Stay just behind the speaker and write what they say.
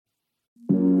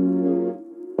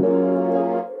You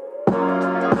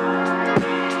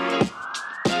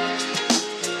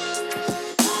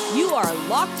are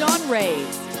Locked On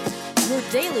Rays, your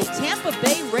daily Tampa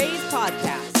Bay Rays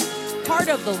podcast. Part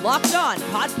of the Locked On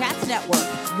Podcast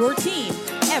Network, your team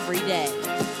every day.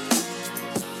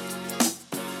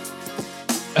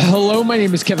 Hello, my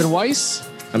name is Kevin Weiss.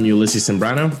 I'm Ulysses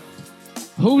Sembrano,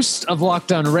 host of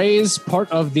Locked On Rays,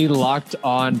 part of the Locked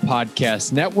On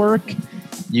Podcast Network.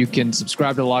 You can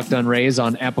subscribe to Locked On Rays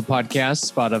on Apple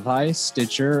Podcasts, Spotify,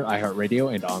 Stitcher,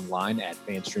 iHeartRadio, and online at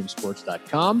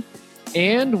fanstreamsports.com.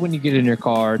 And when you get in your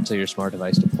car, tell your smart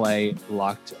device to play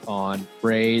Locked On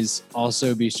Rays.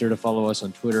 Also, be sure to follow us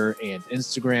on Twitter and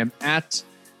Instagram at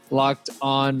Locked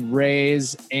On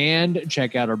Rays, and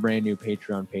check out our brand new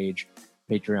Patreon page,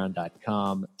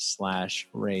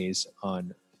 patreon.com/Rays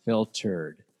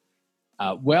Unfiltered.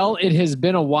 Well, it has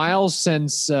been a while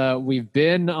since we've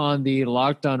been on the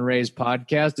Locked On Rays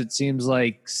podcast. It seems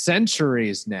like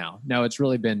centuries now. No, it's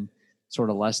really been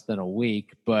sort of less than a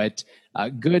week, but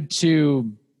good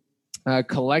to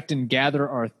collect and gather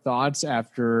our thoughts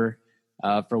after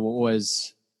for what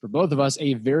was, for both of us,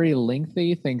 a very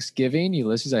lengthy Thanksgiving.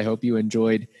 Ulysses, I hope you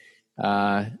enjoyed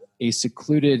a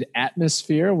secluded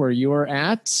atmosphere where you were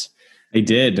at. I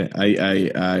did.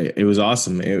 It was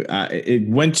awesome. It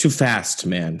went too fast,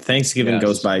 man. Thanksgiving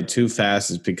goes by too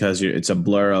fast. It's because it's a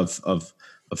blur of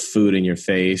food in your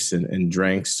face and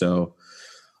drinks. So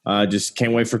just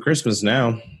can't wait for Christmas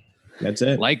now. That's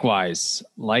it. Likewise.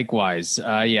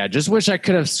 Just wish I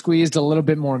could have squeezed a little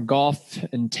bit more golf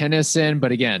and tennis in.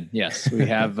 But again, yes, we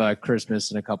have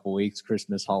Christmas in a couple weeks,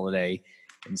 Christmas holiday,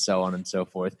 and so on and so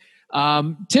forth.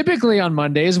 Typically on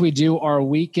Mondays, we do our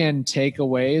weekend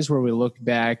takeaways where we look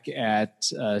back at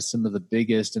some of the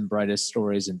biggest and brightest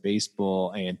stories in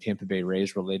baseball and Tampa Bay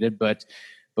Rays related. But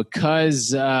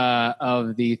because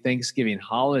of the Thanksgiving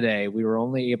holiday, we were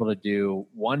only able to do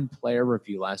one player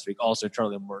review last week. Also,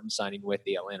 Charlie Morton signing with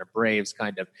the Atlanta Braves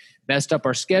kind of messed up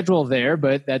our schedule there,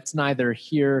 but that's neither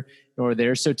here nor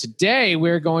there. So today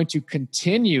we're going to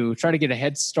try to get a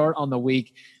head start on the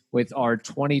week with our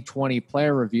 2020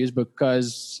 player reviews,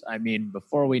 because, I mean,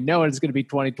 before we know it, it's going to be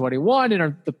 2021,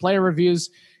 and the player reviews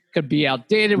could be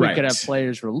outdated. Right. We could have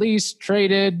players released,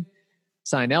 traded,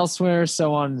 signed elsewhere,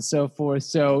 so on and so forth.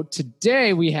 So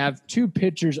today we have two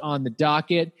pitchers on the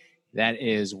docket. That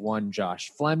is one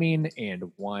Josh Fleming and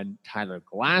one Tyler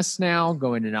Glasnow,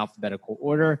 going in alphabetical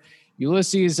order.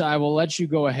 Ulysses, I will let you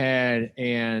go ahead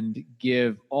and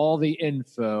give all the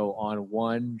info on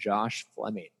one Josh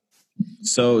Fleming.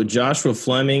 So Joshua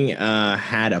Fleming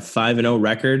had a 5-0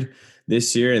 record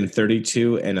this year in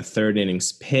 32 and a third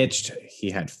innings pitched. He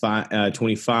had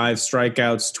 25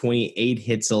 strikeouts, 28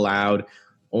 hits allowed,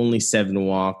 only 7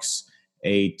 walks,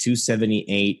 a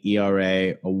 2.78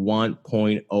 ERA, a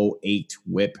 1.08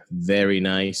 WHIP, very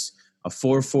nice, a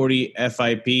 4.40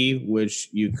 FIP, which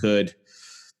you could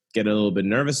get a little bit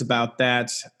nervous about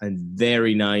that, and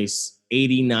very nice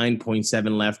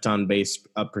 89.7 left on base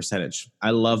percentage. I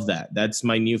love that. That's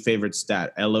my new favorite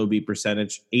stat. LOB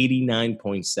percentage,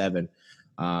 89.7.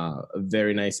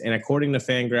 Very nice. And according to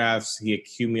Fangraphs, he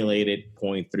accumulated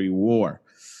 0.3 WAR.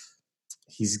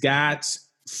 He's got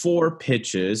 4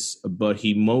 pitches, but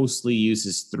he mostly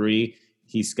uses 3.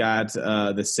 He's got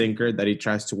the sinker that he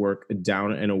tries to work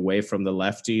down and away from the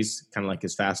lefties, kind of like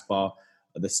his fastball,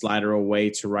 the slider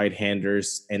away to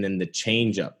right-handers, and then the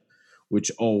changeup,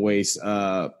 which always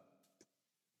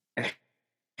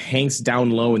hangs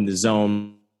down low in the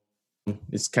zone.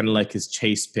 It's kind of like his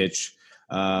chase pitch,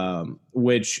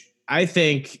 which I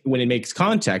think when it makes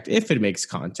contact, if it makes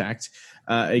contact,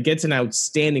 it gets an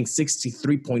outstanding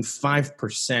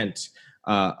 63.5%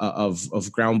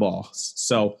 of ground balls.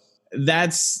 So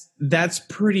that's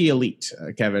pretty elite,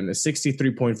 Kevin,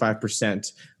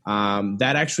 63.5%.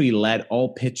 That actually led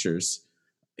all pitchers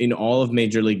in all of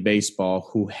Major League Baseball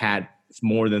who had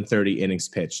more than 30 innings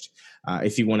pitched.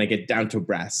 If you want to get down to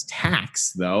brass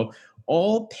tacks, though,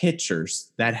 all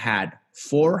pitchers that had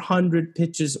 400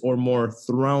 pitches or more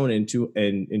thrown in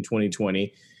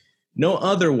 2020, no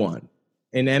other one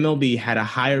in MLB had a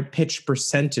higher pitch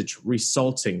percentage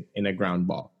resulting in a ground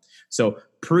ball. So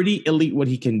pretty elite what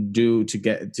he can do to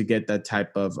get that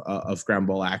type of ground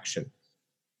ball action.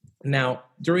 Now,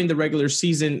 during the regular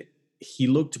season, he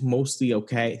looked mostly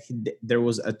okay. There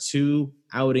was a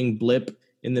 2-outing blip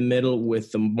in the middle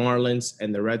with the Marlins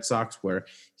and the Red Sox where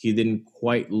he didn't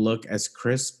quite look as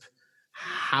crisp.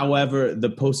 However, the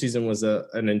postseason was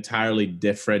an entirely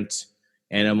different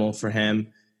animal for him.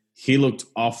 He looked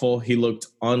awful. He looked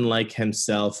unlike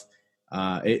himself.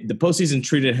 The postseason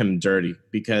treated him dirty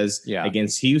because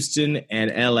against Houston and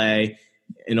LA,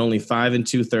 In only 5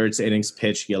 2/3 innings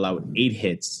pitched, he allowed 8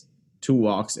 hits, 2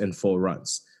 walks, and 4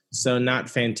 runs. So not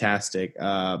fantastic.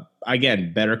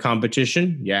 Again, better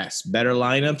competition, yes. Better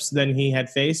lineups than he had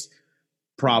faced,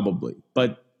 probably.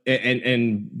 But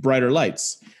and brighter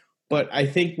lights. But I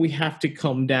think we have to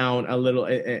come down a little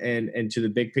and to the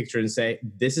big picture and say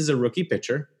this is a rookie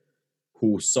pitcher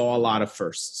who saw a lot of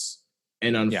firsts.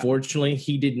 And unfortunately,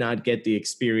 he did not get the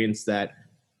experience that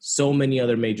so many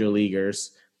other major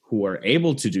leaguers who are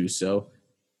able to do so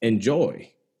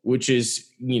enjoy, which is,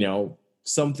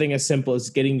 something as simple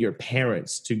as getting your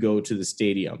parents to go to the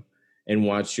stadium and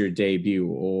watch your debut,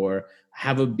 or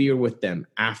have a beer with them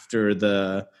after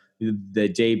the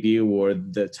debut or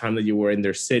the time that you were in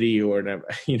their city, or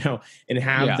and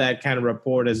have that kind of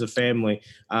rapport as a family.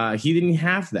 He didn't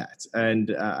have that,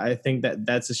 and I think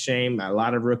that's a shame. A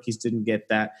lot of rookies didn't get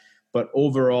that, but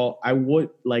overall, I would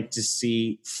like to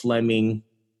see Fleming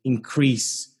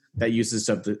increase that usage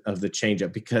of the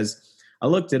changeup, because I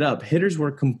looked it up. Hitters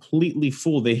were completely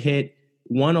full. They hit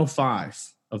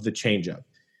 105 of the changeup,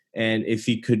 and if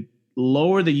he could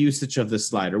lower the usage of the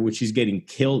slider, which he's getting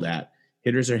killed at,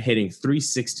 hitters are hitting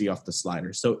 360 off the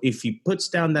slider. So if he puts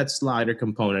down that slider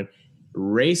component,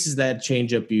 raises that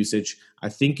changeup usage, I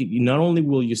think not only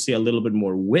will you see a little bit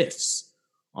more whiffs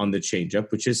on the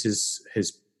changeup, which is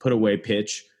his put away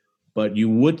pitch, but you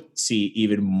would see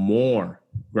even more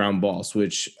ground balls,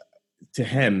 which to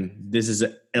him, this is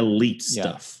elite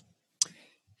stuff.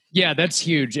 Yeah, that's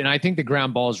huge. And I think the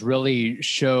ground balls really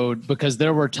showed, because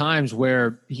there were times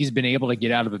where he's been able to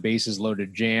get out of a bases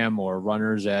loaded jam or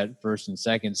runners at first and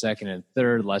second and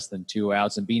third, less than 2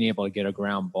 outs, and being able to get a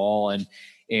ground ball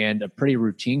and a pretty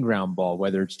routine ground ball,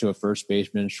 whether it's to a first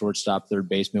baseman, shortstop, third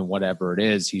baseman, whatever it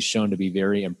is. He's shown to be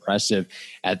very impressive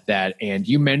at that. And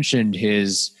you mentioned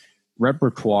his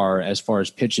repertoire as far as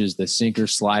pitches, the sinker,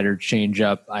 slider,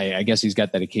 changeup. I guess he's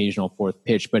got that occasional fourth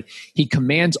pitch, but he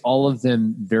commands all of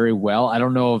them very well. I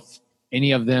don't know if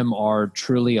any of them are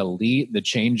truly elite. The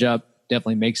changeup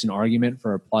definitely makes an argument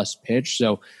for a plus pitch.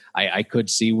 So I could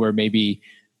see where maybe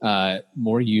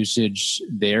more usage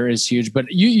there is huge.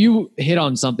 But you hit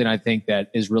on something I think that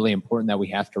is really important, that we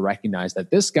have to recognize that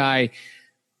this guy,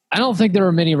 I don't think there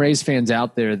are many Rays fans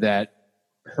out there that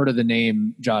heard of the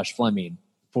name Josh Fleming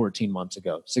 14 months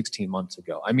ago, 16 months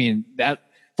ago. I mean, that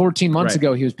 14 months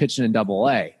ago, he was pitching in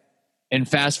Double-A. And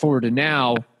fast forward to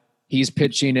now, he's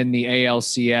pitching in the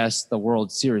ALCS, the World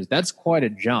Series. That's quite a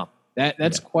jump.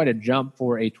 That's quite a jump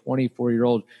for a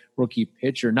 24-year-old rookie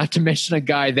pitcher, not to mention a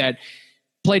guy that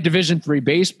played Division III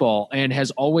baseball and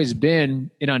has always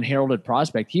been an unheralded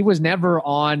prospect. He was never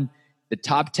on the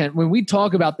top 10. When we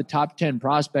talk about the top 10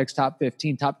 prospects, top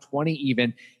 15, top 20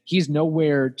 even, he's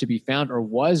nowhere to be found, or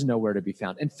was nowhere to be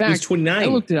found. In fact, he's 29. I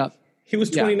looked it up. He was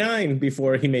 29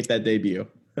 before he made that debut.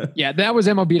 Yeah, that was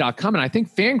MLB.com. And I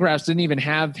think Fangraphs didn't even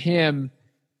have him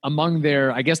among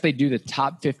their, I guess they do the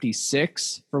top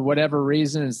 56 for whatever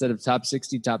reason instead of top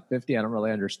 60, top 50. I don't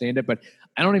really understand it, but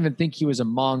I don't even think he was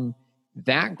among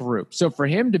that group. So for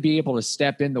him to be able to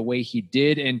step in the way he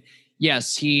did, and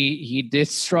yes, he did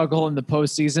struggle in the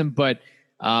postseason, but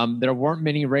there weren't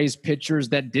many Rays pitchers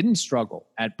that didn't struggle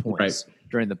at points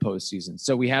during the postseason.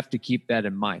 So we have to keep that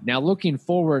in mind. Now, looking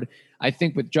forward, I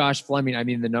think with Josh Fleming, I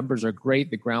mean, the numbers are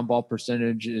great. The ground ball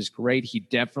percentage is great. He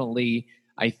definitely,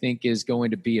 I think, is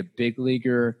going to be a big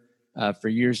leaguer for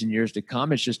years and years to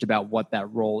come. It's just about what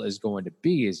that role is going to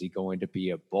be. Is he going to be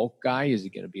a bulk guy? Is he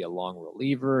going to be a long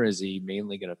reliever? Is he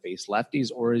mainly going to face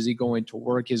lefties? Or is he going to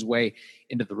work his way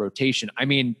into the rotation? I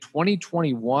mean,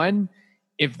 2021,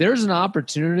 if there's an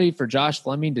opportunity for Josh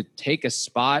Fleming to take a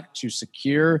spot to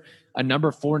secure a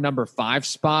number 4, number 5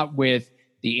 spot with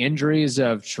the injuries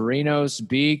of Chirinos,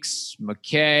 Beeks,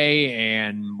 McKay,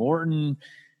 and Morton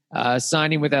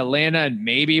signing with Atlanta, and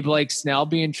maybe Blake Snell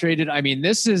being traded. I mean,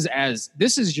 this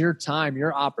is your time,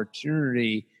 your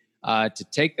opportunity to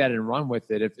take that and run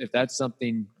with it if that's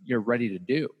something you're ready to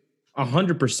do.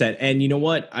 100%. And you know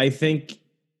what? I think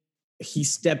he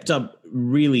stepped up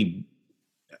really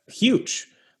huge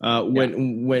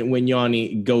when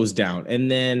Yanni goes down.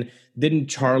 And then didn't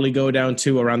Charlie go down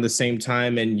too around the same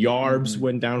time? And Yarbs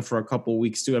went down for a couple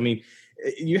weeks too. I mean,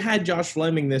 you had Josh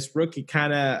Fleming, this rookie,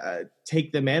 kind of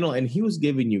take the mantle, and he was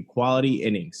giving you quality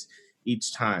innings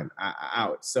each time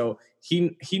out. So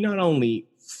he not only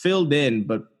filled in,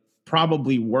 but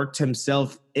probably worked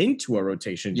himself into a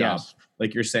rotation job,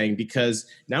 like you're saying, because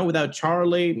now without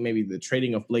Charlie, maybe the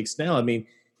trading of Blake Snell, I mean,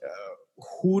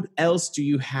 who else do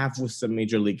you have with some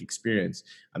major league experience?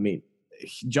 I mean,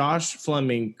 Josh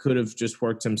Fleming could have just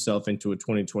worked himself into a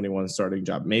 2021 starting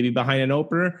job, maybe behind an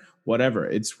opener, whatever.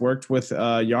 It's worked with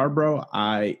Yarbrough.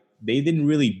 I They didn't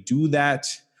really do that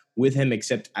with him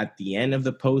except at the end of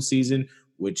the postseason,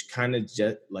 which kind of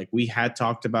just like we had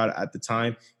talked about at the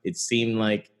time. It seemed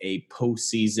like a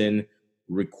postseason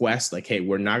request, like, hey,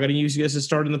 we're not going to use you as a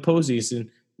start in the postseason.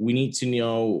 We need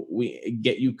to we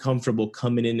get you comfortable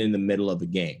coming in the middle of a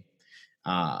game.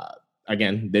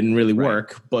 Again, didn't really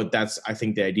work, but that's, I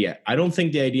think, the idea. I don't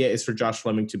think the idea is for Josh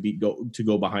Fleming to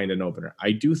go behind an opener.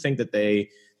 I do think that they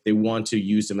want to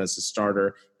use him as a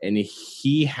starter, and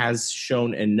he has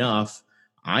shown enough,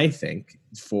 I think,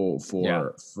 for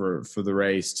the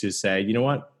Rays to say, you know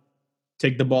what,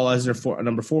 take the ball as their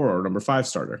number 4 or number 5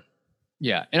 starter.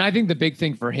 Yeah, and I think the big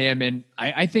thing for him, and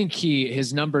I think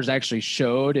his numbers actually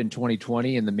showed in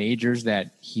 2020 in the majors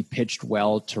that he pitched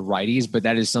well to righties, but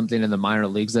that is something in the minor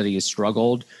leagues that he has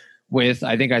struggled with.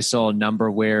 I think I saw a number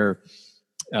where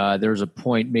there was a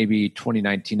point, maybe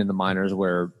 2019 in the minors,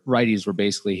 where righties were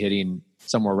basically hitting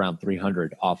somewhere around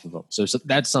 300 off of him. So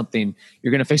that's something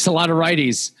you're going to face a lot of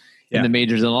righties in the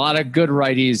majors and a lot of good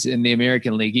righties in the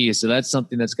American League East. So that's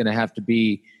something that's going to have to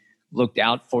be looked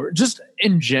out for. Just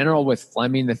in general with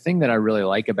Fleming, the thing that I really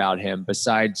like about him,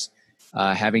 besides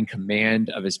having command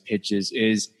of his pitches,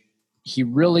 is he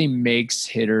really makes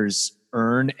hitters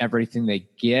earn everything they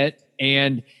get.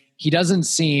 And he doesn't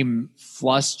seem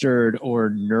flustered or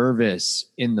nervous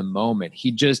in the moment.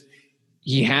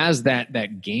 He has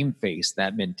that game face,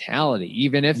 that mentality,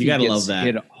 even if he gets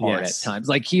hit hard at times.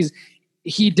 Like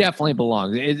he definitely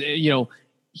belongs.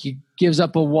 He gives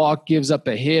up a walk, gives up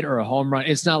a hit or a home run.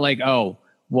 It's not like, oh,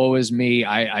 woe is me.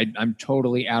 I'm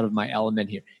totally out of my element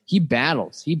here. He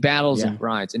battles and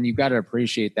grinds, and you've got to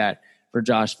appreciate that for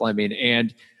Josh Fleming.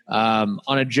 And on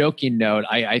a joking note,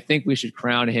 I think we should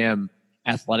crown him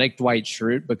athletic Dwight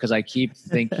Schrute, because I keep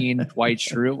thinking Dwight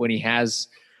Schrute when he has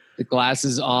the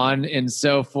glasses on and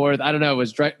so forth. I don't know.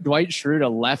 Was Dwight Schrute a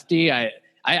lefty?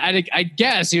 I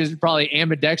guess he was probably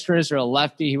ambidextrous or a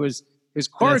lefty. He was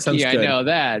quirky. I know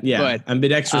that. Yeah, but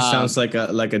ambidextrous sounds like a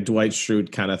Dwight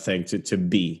Schrute kind of thing to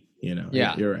be.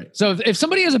 Yeah, you're right. So if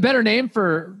somebody has a better name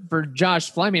for Josh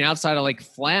Fleming outside of like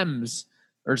Flems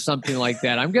or something like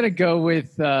that, I'm gonna go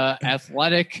with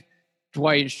athletic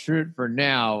Dwight Schrute for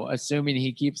now, assuming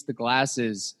he keeps the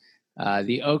glasses,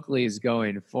 the Oakleys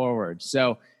going forward.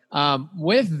 So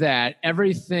with that,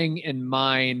 everything in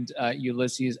mind,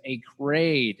 Ulysses, a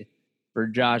grade for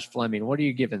Josh Fleming. What are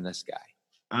you giving this guy?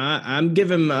 I'm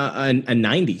giving him a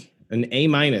 90, an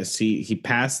A-. He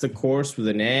passed the course with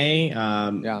an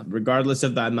A. Regardless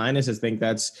of that minus, I think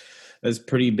that's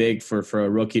pretty big for a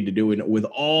rookie to do with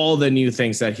all the new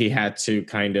things that he had to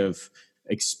kind of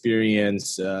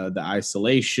experience, the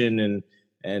isolation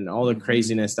and all the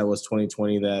craziness that was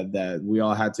 2020 that we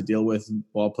all had to deal with.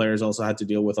 Ball players also had to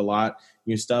deal with a lot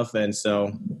new stuff. And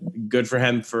so good for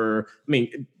him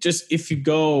just if you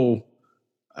go,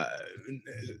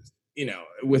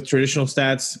 with traditional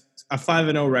stats, a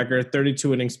 5-0 record,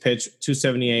 32 innings pitched,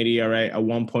 278 ERA, a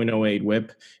 1.08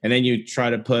 WHIP, and then you try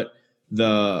to put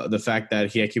the fact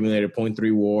that he accumulated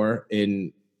 0.3 WAR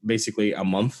in basically a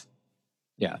month.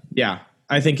 Yeah,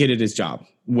 I think he did his job.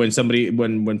 When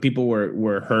people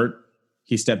were hurt,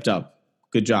 he stepped up.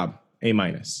 Good job. A-.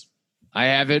 I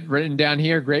have it written down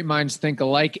here. Great minds think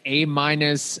alike. A-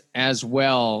 as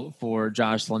well for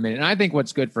Josh Fleming. And I think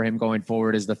what's good for him going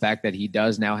forward is the fact that he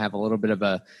does now have a little bit of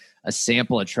a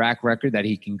sample, a track record that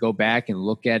he can go back and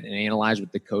look at and analyze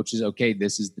with the coaches. Okay,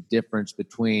 this is the difference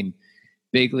between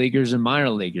big leaguers and minor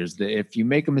leaguers. If you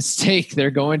make a mistake,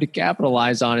 they're going to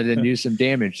capitalize on it and do some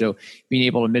damage. So being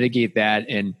able to mitigate that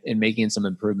and making some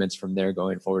improvements from there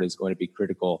going forward is going to be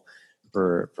critical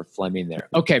for Fleming there.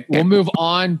 Okay, we'll move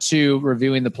on to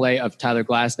reviewing the play of Tyler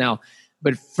Glasnow.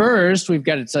 But first, we've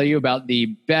got to tell you about the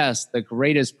best, the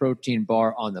greatest protein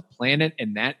bar on the planet,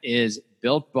 and that is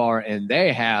Built Bar. And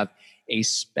they have a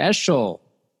special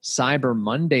Cyber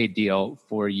Monday deal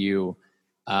for you.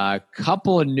 A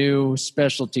couple of new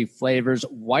specialty flavors: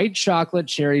 white chocolate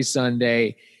cherry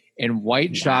sundae and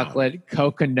white chocolate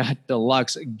coconut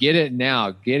deluxe. Get it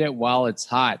now. Get it while it's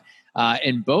hot.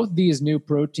 And both these new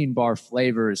protein bar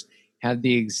flavors have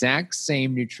the exact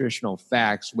same nutritional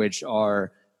facts, which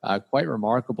are quite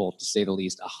remarkable to say the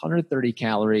least. 130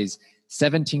 calories,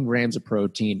 17 grams of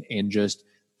protein, and just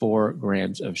 4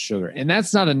 grams of sugar. And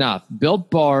that's not enough.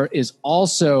 Built Bar is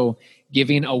also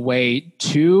giving away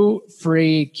 2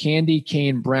 free candy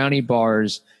cane brownie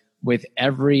bars with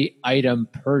every item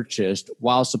purchased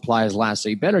while supplies last. So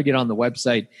you better get on the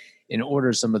website and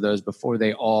order some of those before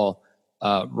they all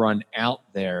run out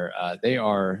there.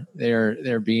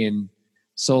 They're being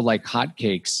sold like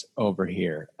hotcakes over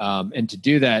here. And to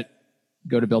do that,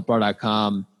 go to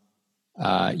builtbar.com,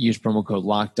 use promo code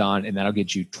Locked On, and that'll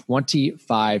get you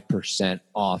 25%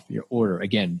 off your order.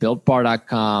 Again,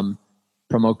 BuiltBar.com,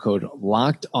 promo code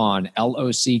Locked On,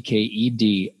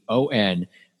 LOCKEDON,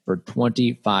 for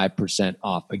 25%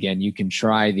 off. Again, you can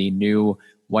try the new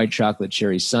white chocolate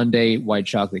cherry sundae, white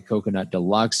chocolate coconut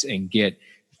deluxe, and get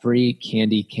free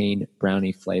candy cane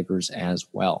brownie flavors as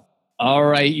well. All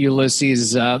right,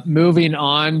 Ulysses, moving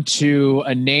on to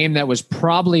a name that was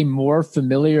probably more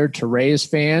familiar to Rays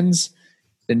fans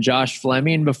than Josh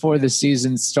Fleming before the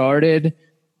season started.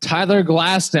 Tyler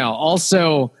Glasnow,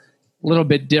 also a little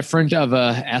bit different of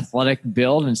a athletic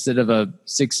build. Instead of a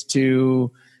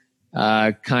 6'2",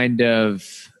 kind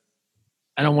of,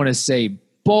 I don't want to say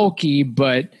bulky,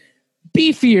 but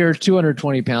beefier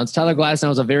 220 pounds. Tyler Glasnow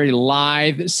is a very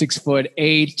lithe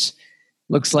 6'8".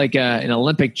 Looks like an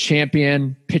Olympic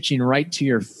champion pitching right to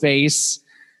your face.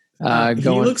 He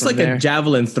looks like a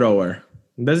javelin thrower.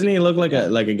 Doesn't he look like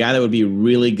a guy that would be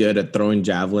really good at throwing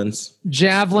javelins?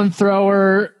 Javelin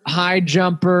thrower, high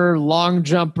jumper, long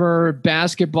jumper,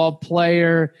 basketball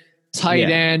player, tight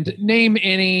end. Name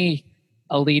any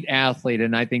elite athlete,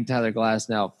 and I think Tyler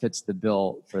Glasnow fits the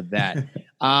bill for that.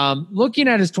 Looking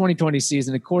at his 2020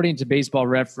 season, according to Baseball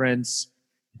Reference,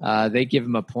 they give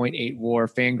him a 0.8 WAR,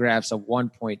 Fangraphs a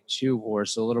 1.2 WAR,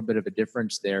 so a little bit of a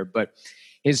difference there. But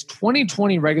his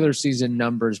 2020 regular season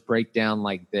numbers break down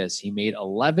like this. He made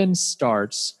 11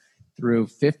 starts through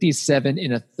 57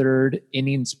 and a third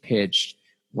innings pitched,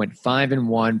 went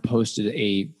 5-1, posted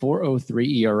a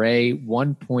 4.03 ERA,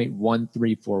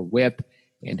 1.134 WHIP,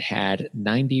 and had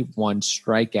 91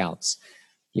 strikeouts.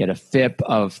 He had a FIP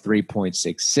of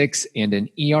 3.66 and an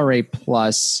ERA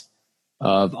plus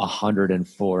of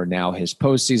 104. Now, his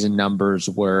postseason numbers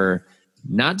were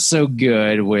not so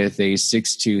good with a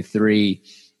 6.23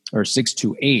 or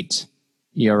 6.28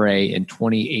 ERA and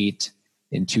 28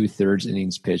 and 2/3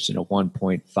 innings pitched and a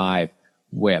 1.5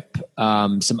 WHIP.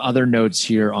 Some other notes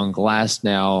here on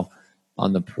Glasnow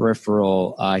on the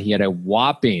peripheral. He had a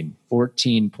whopping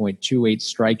 14.28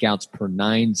 strikeouts per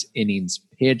 9 innings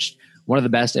pitched. One of the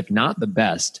best, if not the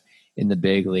best, in the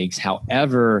big leagues.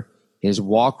 However, his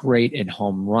walk rate and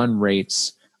home run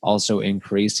rates also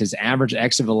increased. His average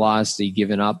exit velocity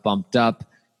given up bumped up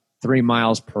 3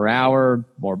 miles per hour,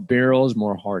 more barrels,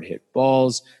 more hard hit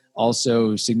balls,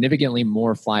 also significantly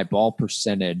more fly ball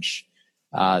percentage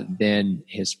than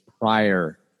his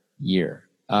prior year.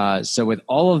 So with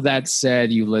all of that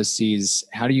said, Ulysses,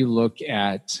 how do you look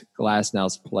at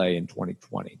Glasnow's play in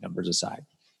 2020, numbers aside?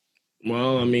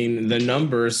 Well, I mean, the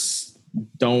numbers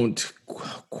don't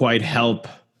quite help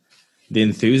the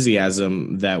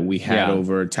enthusiasm that we had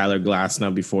over Tyler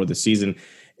Glasnow before the season.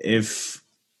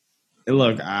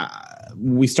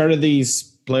 We started these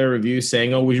player reviews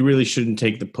saying, we really shouldn't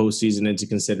take the postseason into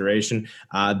consideration.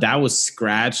 That was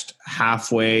scratched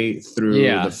halfway through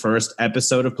the first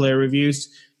episode of player reviews.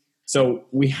 So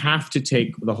we have to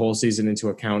take the whole season into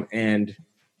account. And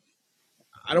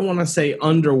I don't want to say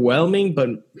underwhelming, but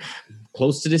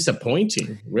close to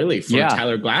disappointing, really, for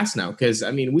Tyler Glasnow. Because,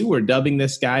 I mean, we were dubbing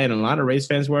this guy, and a lot of Rays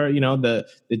fans were, the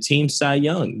team Cy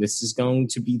Young. This is going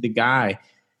to be the guy.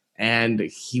 And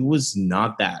he was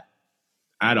not that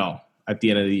at all at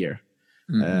the end of the year.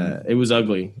 Mm-hmm. It was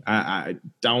ugly.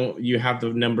 You have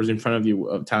the numbers in front of you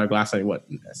of Tyler Glasnow, what,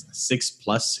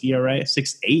 6+ ERA,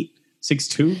 6.8?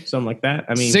 6.2, something like that.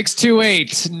 I mean,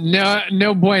 6.28.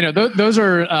 No bueno. Those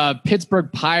are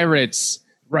Pittsburgh Pirates,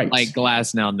 right? Like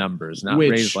Glasnow numbers, not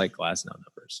Rays like Glasnow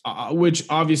numbers. Which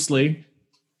obviously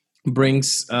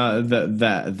brings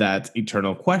that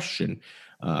eternal question.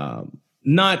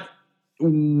 Not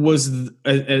was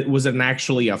it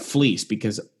actually a fleece,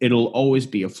 because it'll always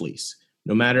be a fleece.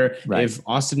 No matter if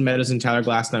Austin Meadows and Tyler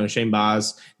Glasnow and Shane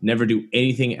Baz never do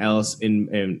anything else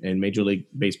in Major League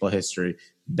Baseball history,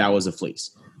 that was a fleece.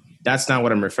 That's not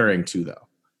what I'm referring to, though.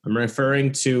 I'm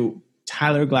referring to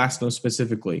Tyler Glasnow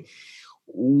specifically.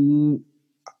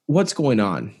 What's going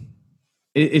on?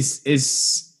 Was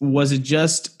it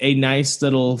just a nice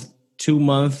little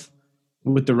 2-month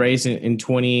with the Rays in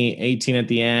 2018 at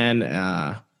the end?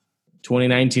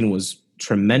 2019 was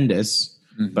tremendous.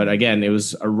 Mm-hmm. But again, it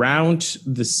was around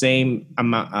the same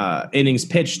amount innings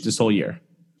pitched this whole year.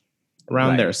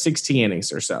 Around there, 60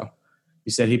 innings or so.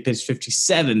 You said he pitched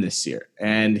 57 this year,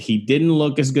 and he didn't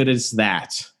look as good as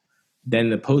that.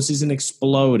 Then the postseason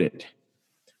exploded.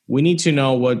 We need to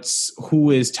know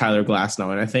who is Tyler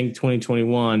Glasnow, and I think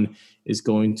 2021 is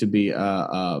going to be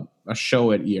a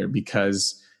show-it year,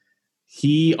 because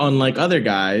he, unlike other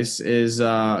guys, is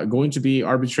going to be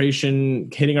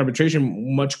hitting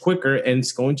arbitration much quicker, and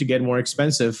it's going to get more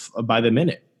expensive by the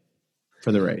minute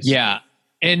for the Rays. Yeah,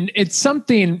 and it's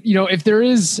something, if there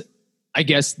is I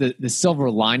guess the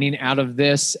silver lining out of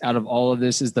all of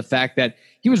this is the fact that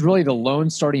he was really the lone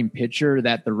starting pitcher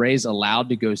that the Rays allowed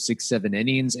to go 6-7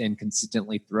 innings and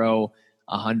consistently throw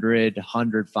 100,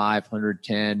 105,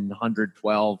 110,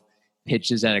 112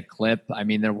 pitches at a clip. I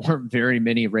mean, there weren't very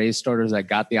many Rays starters that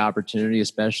got the opportunity,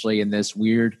 especially in this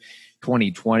weird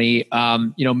 2020.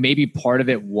 Maybe part of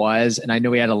it was, and I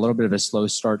know he had a little bit of a slow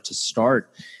start to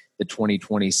start the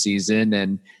 2020 season.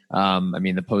 And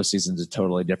the postseason is a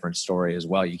totally different story as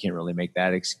well. You can't really make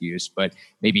that excuse, but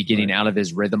maybe getting out of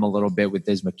his rhythm a little bit with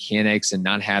his mechanics and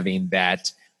not having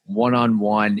that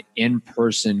one-on-one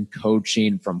in-person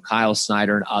coaching from Kyle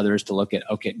Snyder and others to look at,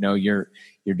 okay, no, you're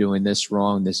doing this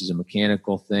wrong. This is a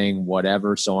mechanical thing,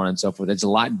 whatever, so on and so forth. It's a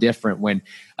lot different when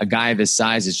a guy of his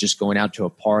size is just going out to a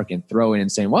park and throwing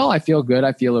and saying, well, I feel good.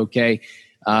 I feel okay.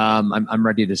 I'm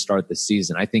ready to start the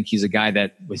season. I think he's a guy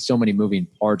that with so many moving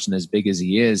parts and as big as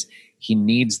he is, he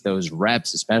needs those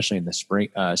reps, especially in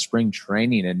the spring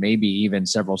training and maybe even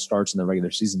several starts in the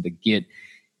regular season to get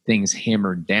things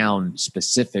hammered down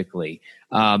specifically.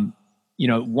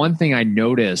 One thing I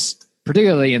noticed,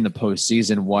 particularly in the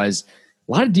postseason, was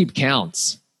a lot of deep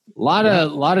counts, a lot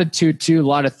of 2-2, a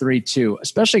lot of 3-2,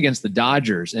 especially against the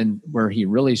Dodgers, and where he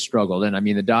really struggled. And I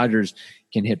mean, the Dodgers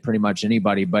can hit pretty much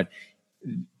anybody, but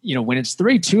when it's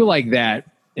 3-2 like that,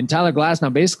 and Tyler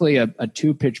Glasnow, basically a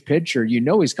 2-pitch pitcher,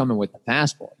 he's coming with the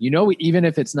fastball. Even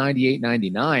if it's 98,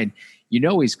 99,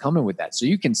 he's coming with that. So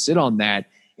you can sit on that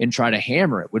and try to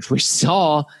hammer it, which we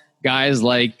saw guys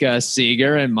like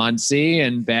Seager and Muncy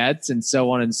and Betts and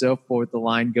so on and so forth. The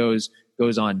line goes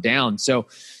on down. So,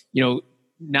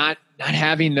 not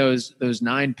having those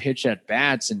 9 pitch at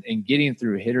bats and getting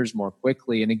through hitters more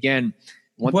quickly. And again,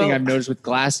 one thing I've noticed with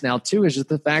Glasnow too is just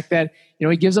the fact that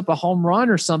he gives up a home run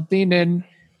or something, and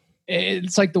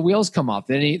it's like the wheels come off.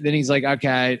 Then he's like,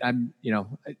 okay, I'm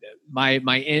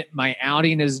my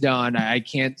outing is done. I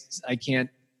can't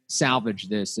salvage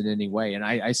this in any way. And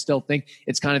I still think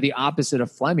it's kind of the opposite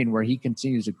of Fleming, where he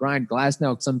continues to grind.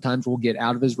 Glasnow sometimes will get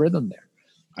out of his rhythm there.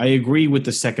 I agree with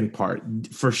the second part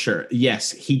for sure.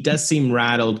 Yes, he does seem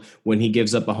rattled when he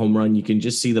gives up a home run. You can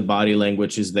just see the body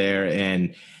language is there,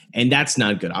 and that's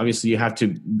not good. Obviously, you have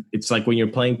to. It's like when you're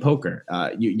playing poker.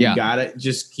 You gotta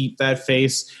just keep that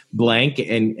face blank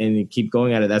and keep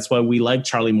going at it. That's why we like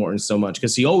Charlie Morton so much,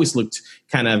 because he always looked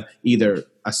kind of either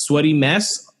a sweaty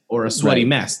mess or a sweaty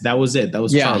mess. That was it. That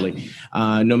was Charlie.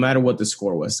 No matter what the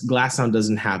score was, Glasnow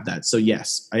doesn't have that. So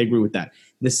yes, I agree with that.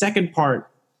 The second part.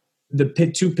 The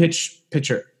 2-pitch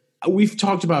pitcher we've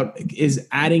talked about, is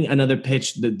adding another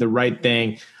pitch the right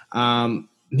thing?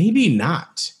 Maybe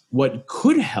not. What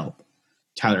could help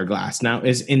Tyler Glasnow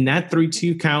is in that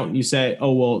 3-2 count, you say,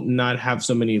 oh, well, not have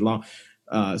so many long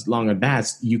at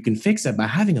bats. You can fix that by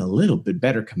having a little bit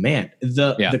better command.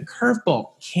 The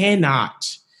curveball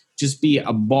cannot just be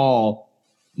a ball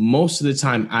most of the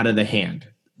time out of the hand.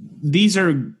 These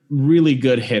are really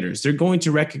good hitters. They're going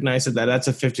to recognize that that's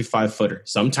a 55-footer.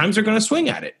 Sometimes they're going to swing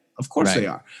at it. Of course they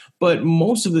are. But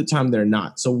most of the time they're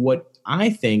not. So what I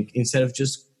think, instead of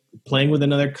just playing with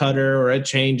another cutter or a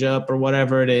changeup or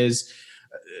whatever it is,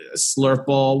 a slurp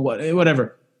ball,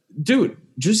 whatever, dude,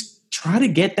 just try to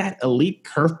get that elite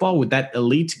curveball with that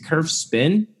elite curve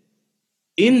spin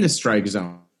in the strike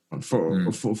zone for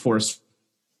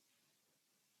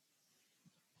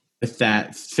with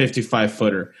that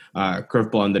 55-footer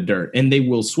curveball in the dirt, and they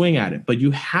will swing at it. But you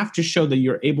have to show that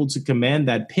you're able to command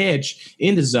that pitch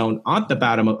in the zone, at the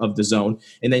bottom of the zone,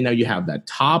 and then now you have that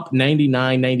top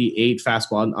 99, 98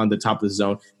 fastball on the top of the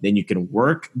zone. Then you can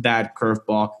work that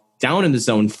curveball down in the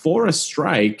zone for a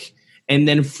strike and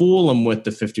then fool them with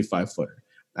the 55-footer.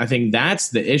 I think that's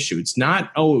the issue. It's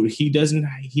not, oh, he doesn't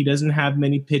have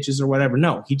many pitches or whatever.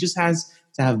 No, he just has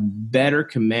to have better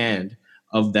command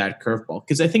of that curveball,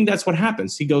 because I think that's what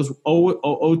happens. He goes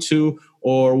 0-2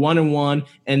 or 1-1,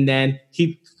 and then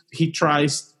he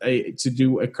tries to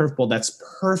do a curveball that's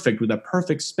perfect with a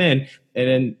perfect spin, and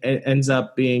then it ends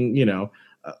up being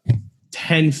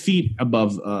 10 feet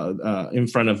above in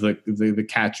front of the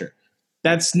catcher.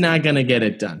 That's not going to get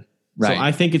it done. Right. So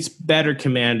I think it's better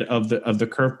command of the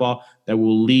curveball that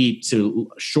will lead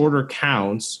to shorter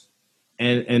counts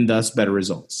and thus better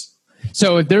results.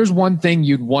 So if there's one thing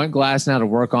you'd want Glasnow to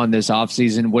work on this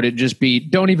offseason, would it just be,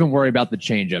 don't even worry about the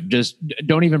changeup. Just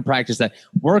don't even practice that.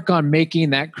 Work on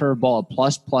making that curveball a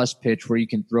plus pitch where you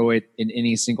can throw it in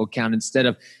any single count instead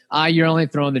of, you're only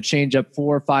throwing the changeup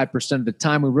 4 or 5% of the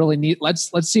time. We really need,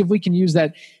 let's see if we can use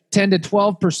that 10 to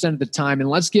 12% of the time, and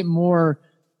let's get more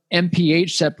MPH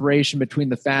separation between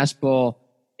the fastball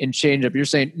and changeup. You're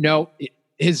saying, no,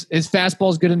 his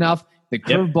fastball is good enough. The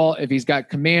curveball, if he's got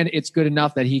command, it's good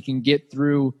enough that he can get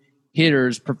through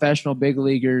hitters, professional big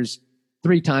leaguers,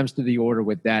 3 times through the order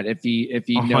with that. If he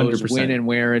knows 100%. when and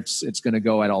where it's going to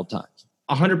go at all times.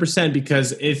 100%,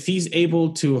 because if he's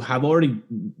able to have already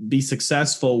be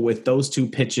successful with those 2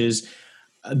 pitches,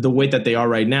 the way that they are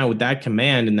right now with that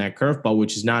command and that curveball,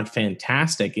 which is not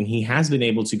fantastic, and he has been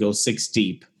able to go 6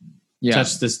 deep,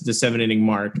 touch the 7-inning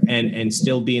mark, and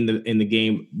still be in the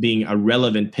game, being a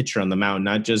relevant pitcher on the mound,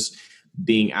 not just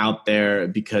being out there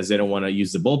because they don't want to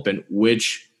use the bullpen,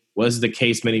 which was the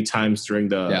case many times during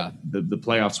the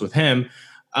playoffs with him.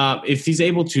 If he's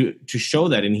able to show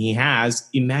that, and he has,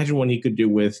 imagine what he could do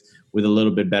with a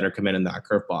little bit better command in that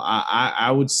curveball. I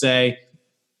would say,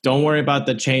 don't worry about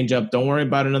the changeup. Don't worry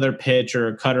about another pitch or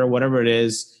a cutter, whatever it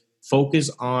is.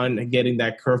 Focus on getting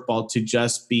that curveball to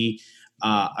just be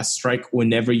a strike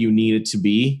whenever you need it to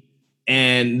be.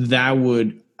 And that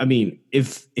would, I mean,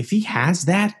 if he has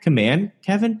that command,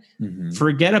 Kevin,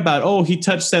 forget about, he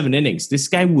touched 7 innings. This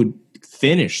guy would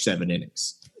finish 7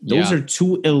 innings. Those are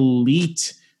 2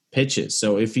 elite pitches.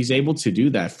 So if he's able to do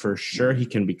that, for sure he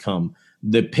can become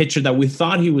the pitcher that we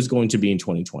thought he was going to be in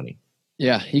 2020.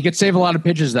 Yeah, he could save a lot of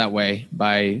pitches that way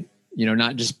by,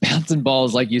 not just bouncing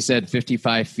balls, like you said,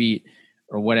 55 feet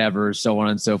or whatever, so on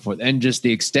and so forth. And just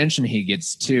the extension he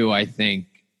gets too, I think,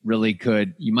 really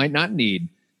could. You might not need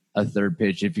a third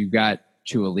pitch if you've got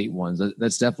 2 elite ones.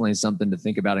 That's definitely something to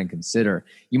think about and consider.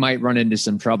 You might run into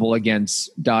some trouble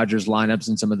against Dodgers lineups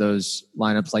and some of those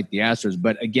lineups like the Astros.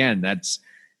 But again, that's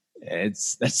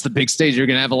the big stage. You're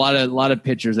going to have a lot of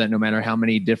pitchers that, no matter how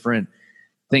many different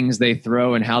things they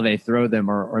throw and how they throw them,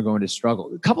 are going to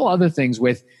struggle. A couple other things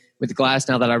with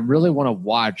Glasnow that I really want to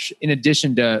watch, in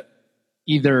addition to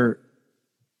either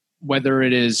whether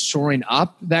it is shoring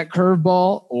up that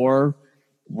curveball or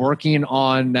working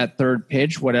on that third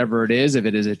pitch, whatever it is, if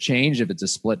it is a change, if it's a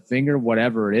split finger,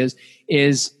 whatever it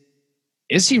is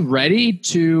he ready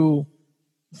to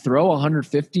throw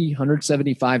 150,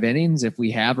 175 innings if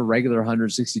we have a regular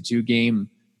 162 game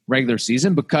regular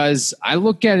season? Because I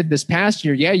look at it this past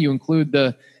year, you include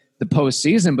the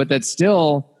postseason, but that's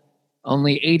still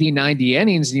only 80, 90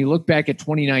 innings. And you look back at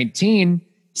 2019,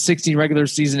 60 regular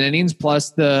season innings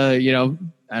plus the,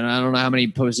 I don't know how many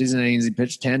postseason innings he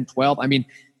pitched, 10, 12. I mean,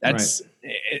 that's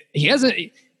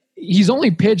right. He's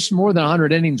only pitched more than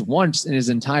 100 innings once in his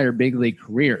entire big league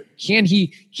career. Can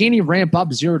he ramp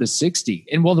up 0 to 60?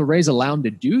 And will the Rays allow him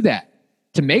to do that,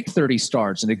 to make 30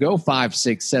 starts and to go 5,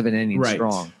 6, 7 innings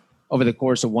strong over the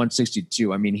course of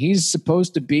 162? I mean, he's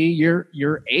supposed to be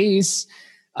your ace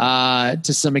to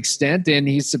some extent, and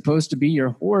he's supposed to be your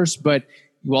horse, but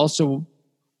you also,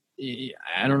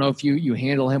 I don't know if you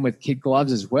handle him with kid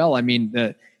gloves as well. I mean,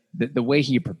 the way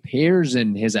he prepares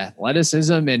and his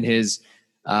athleticism and his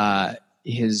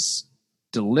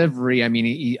delivery. I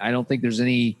mean, I don't think there's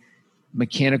any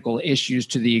mechanical issues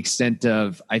to the extent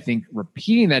of, I think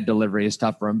repeating that delivery is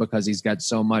tough for him because he's got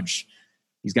so much.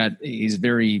 He's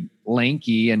very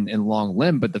lanky and long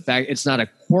limb, but the fact it's not a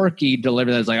quirky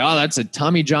delivery that's like, that's a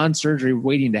Tommy John surgery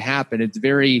waiting to happen. It's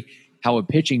very how a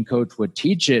pitching coach would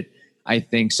teach it, I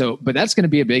think. So, but that's going to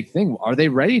be a big thing. Are they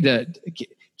ready to?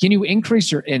 Can you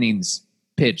increase your innings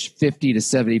pitch 50 to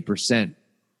 70%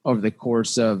 over the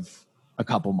course of a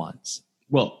couple months?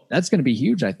 Well, that's going to be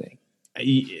huge, I think.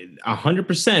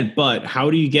 100%. But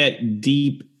how do you get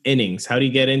deep innings? How do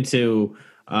you get into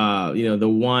the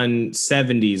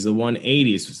 170s, the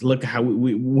 180s? Look how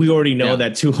we already know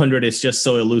that 200 is just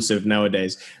so elusive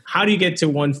nowadays. How do you get to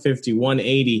 150,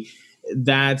 180?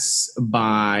 That's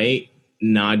by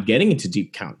not getting into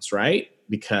deep counts, right?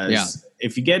 Because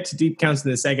if you get to deep counts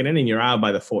in the second inning, you're out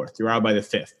by the fourth, you're out by the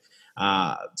fifth.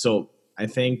 So I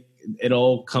think it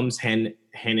all comes hand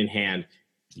in hand.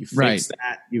 You fix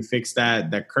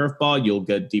that curveball, you'll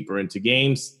get deeper into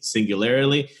games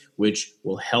singularly, which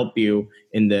will help you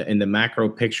in the macro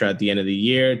picture at the end of the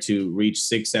year to reach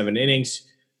 6-7 innings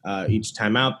each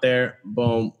time out there.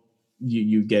 Boom,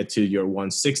 you get to your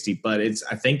 160. But it's,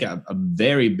 I think, a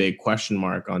very big question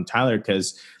mark on Tyler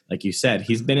because, like you said,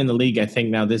 he's been in the league. I think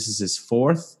now this is his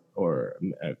fourth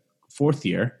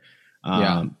year,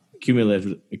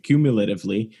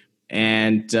 cumulatively,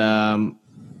 and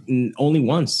only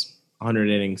once 100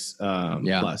 innings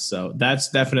plus. So that's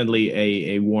definitely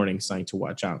a warning sign to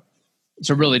watch out.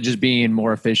 So really just being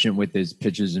more efficient with his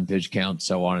pitches and pitch count,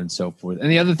 so on and so forth. And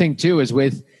the other thing too is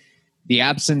with the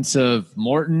absence of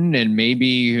Morton and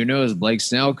maybe, who knows, Blake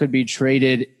Snell could be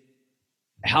traded.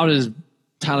 How does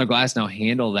Tyler Glasnow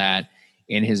handle that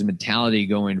and his mentality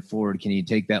going forward? Can he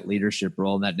take that leadership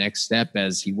role in that next step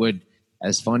as he would,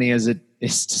 as funny as it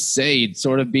is to say, he'd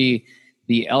sort of be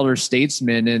the elder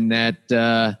statesman in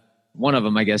that one of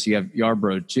them, I guess you have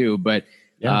Yarbrough too, but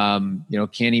Yeah.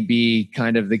 Can he be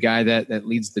kind of the guy that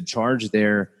leads the charge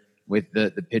there with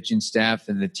the pitching staff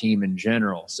and the team in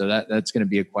general? So that's going to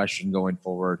be a question going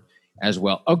forward as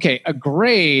well. Okay, a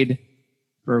grade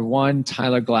for one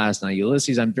Tyler Glasnow.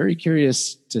 Ulysses, I'm very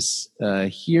curious to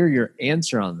hear your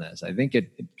answer on this. I think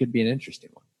it could be an interesting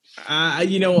one.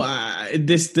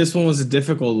 This one was a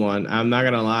difficult one. I'm not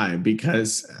gonna lie,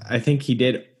 because I think he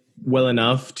did well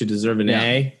enough to deserve an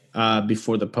A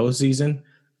before the postseason.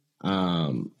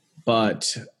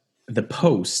 But the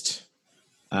post,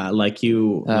 like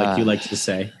you like to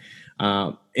say,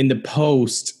 in the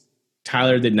post,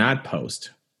 Tyler did not post.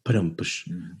 So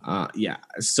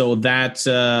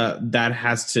that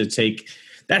has to take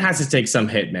some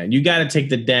hit, man. You got to take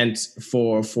the dent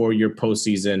for your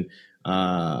postseason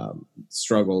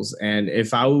struggles. And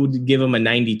if I would give him a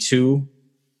 92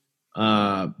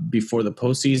 before the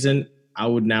postseason, I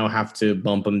would now have to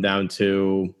bump him down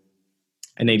to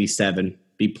an 87,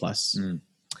 B plus.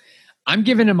 I'm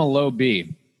giving him a low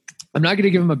B. I'm not going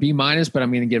to give him a B minus, but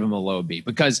I'm going to give him a low B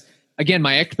because, again,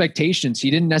 my expectations, he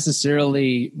didn't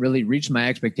necessarily really reach my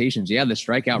expectations. Yeah, the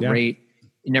strikeout rate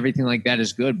and everything like that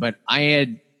is good, but I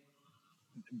had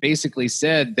basically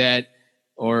said that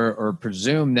or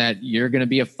presumed that you're going to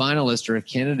be a finalist or a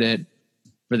candidate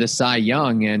for the Cy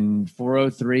Young, and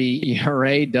 4.03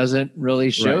 ERA doesn't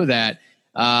really show that.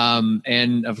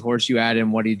 And of course, you add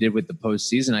in what he did with the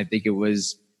postseason. I think it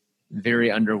was very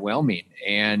underwhelming.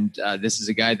 And this is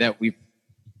a guy that we've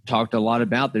talked a lot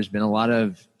about. There's been a lot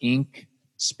of ink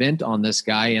spent on this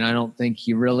guy, and I don't think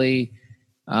he really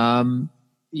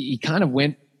he kind of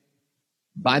went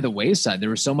by the wayside. There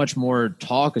was so much more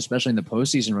talk, especially in the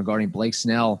postseason, regarding Blake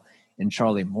Snell and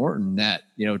Charlie Morton that,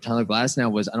 Tyler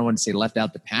Glasnow was, I don't want to say left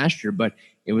out to pasture, but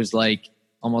it was like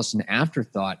almost an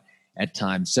afterthought at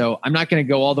times. So I'm not going to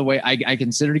go all the way. I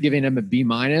considered giving him a B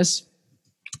minus,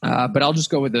 but I'll just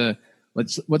go with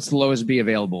what's the lowest B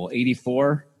available?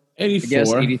 84? 84. I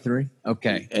guess 83.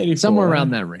 Okay. 84. Somewhere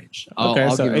around that range.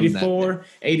 I'll so give him 84,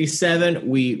 87.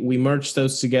 We merged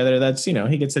those together. That's,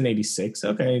 he gets an 86.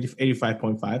 Okay.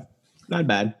 85.5. Not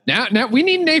bad. Now we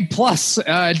need an A plus in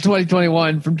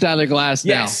 2021 from Tyler Glasnow.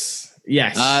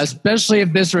 Yes. Especially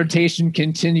if this rotation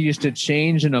continues to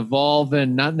change and evolve,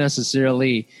 and not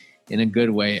necessarily in a good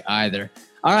way either.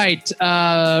 All right.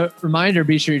 Reminder,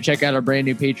 be sure you check out our brand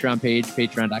new Patreon page,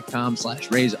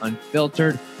 patreon.com/Rays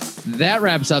Unfiltered. That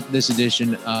wraps up this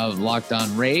edition of Locked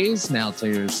On Rays. Now tell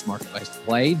your smart device to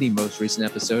play the most recent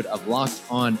episode of Locked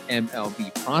On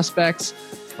MLB Prospects.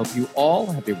 Hope you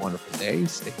all have a wonderful day.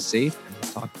 Stay safe, and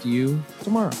we'll talk to you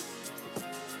tomorrow.